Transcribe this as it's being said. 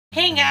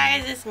Hey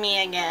guys, it's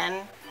me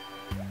again.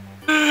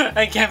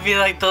 I can't be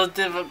like those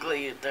difficult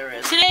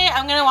YouTubers. Today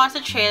I'm gonna watch the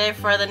trailer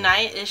for The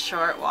Night is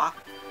Short Walk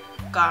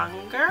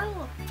On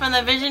Girl from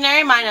the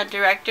visionary mind of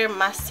director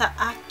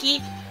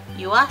Masaaki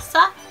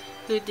Yuasa,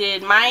 who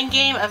did Mind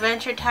Game,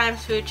 Adventure Time,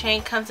 Food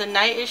Chain. Comes The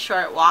Night is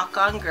Short Walk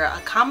On Girl,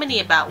 a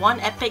comedy about one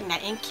epic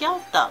night in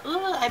Kyoto.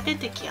 Ooh, I've been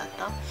to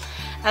Kyoto.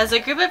 As a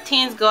group of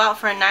teens go out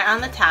for a night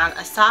on the town,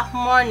 a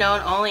sophomore known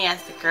only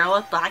as the girl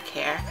with black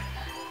hair,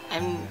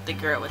 I'm the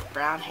girl with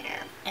brown hair.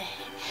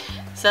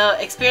 So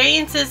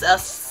experiences a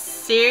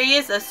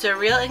series of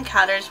surreal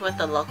encounters with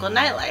the local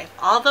nightlife,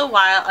 all the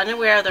while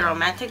unaware of the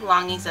romantic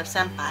longings of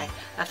Senpai,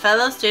 a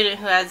fellow student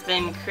who has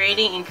been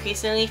creating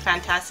increasingly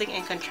fantastic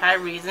and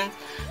contrived reasons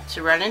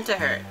to run into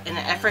her in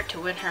an effort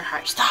to win her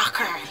heart.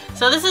 Stalker!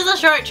 So this is a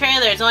short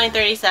trailer. It's only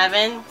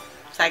 37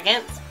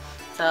 seconds.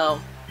 So,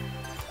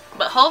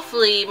 but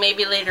hopefully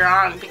maybe later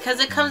on, because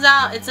it comes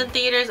out, it's in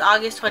theaters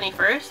August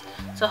 21st.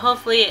 So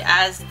hopefully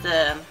as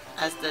the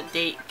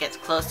date gets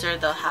closer,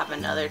 they'll have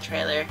another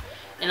trailer.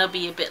 It'll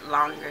be a bit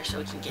longer so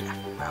we can get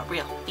a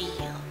real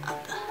feel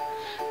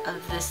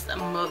of this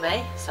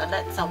movie. So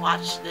let's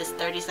watch this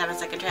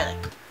 37-second trailer.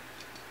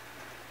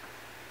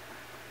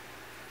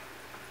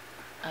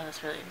 Oh,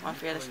 that's really one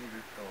for this.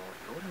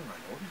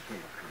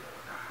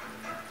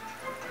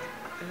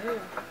 Ooh.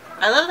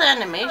 I love the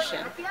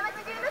animation.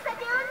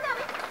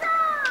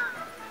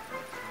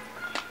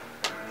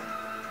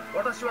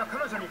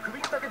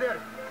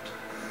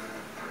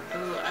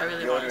 Ooh, I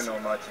really want to see.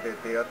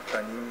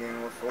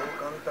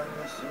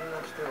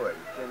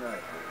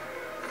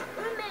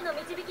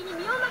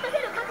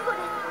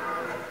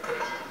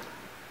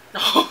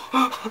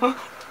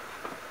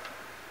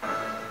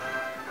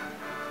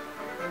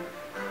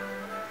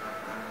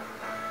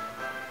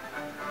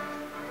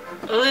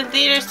 Ooh, in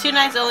theaters 2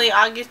 nights only,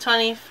 August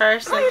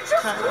 21st.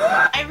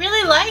 I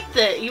really liked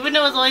it, even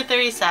though it was only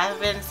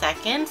 37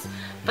 seconds.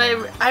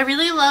 But I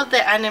really love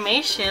the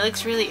animation. It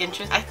looks really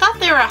interesting. I thought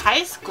they were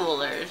high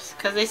schoolers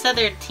because they said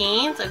they're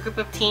teens. A group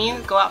of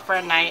teens go out for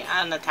a night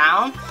on the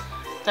town.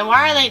 Then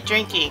why are they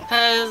drinking?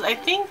 Because I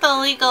think the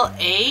legal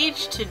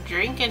age to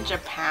drink in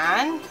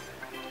Japan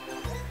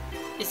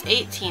is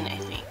 18, I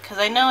think. Because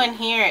I know in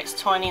here it's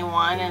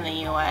 21 in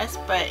the US,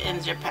 but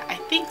in Japan, I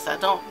think so.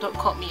 Don't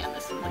quote me on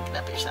this and look it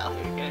up yourself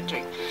if you're gonna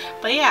drink.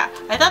 But yeah,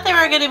 I thought they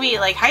were gonna be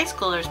like high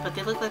schoolers, but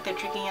they look like they're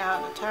drinking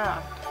out in the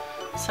town.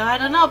 So I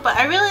don't know, but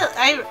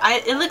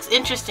it looks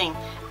interesting.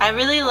 I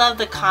really love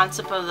the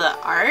concept of the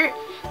art.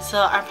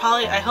 So I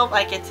hope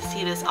I get to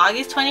see this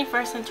August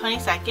 21st and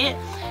 22nd.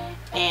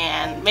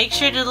 And make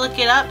sure to look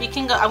it up. You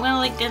can go, I'm going to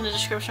link in the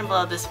description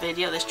below this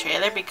video, this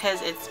trailer,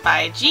 because it's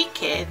by G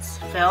Kids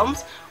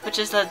Films, which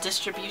is a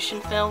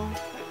distribution film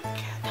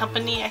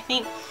company, I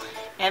think.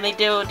 And they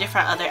do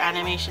different other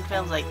animation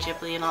films like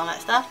Ghibli and all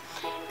that stuff.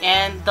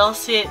 And they'll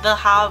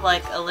have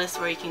like a list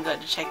where you can go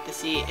to check to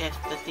see if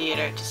the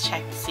theater, just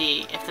check to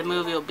see if the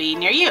movie will be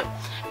near you.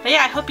 But yeah,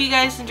 I hope you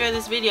guys enjoy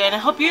this video, and I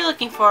hope you're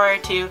looking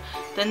forward to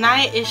The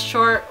Night is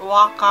Short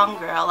Walk On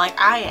Girl like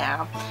I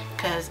am,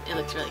 because it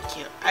looks really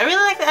cute. I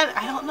really like that.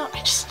 I don't know, I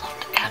just love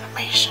the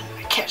animation.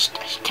 I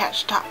can't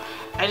stop.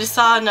 I just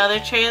saw another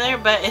trailer,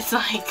 but it's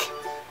like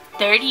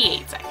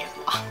 38 seconds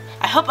long.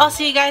 I hope I'll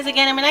see you guys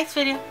again in my next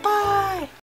video. Bye!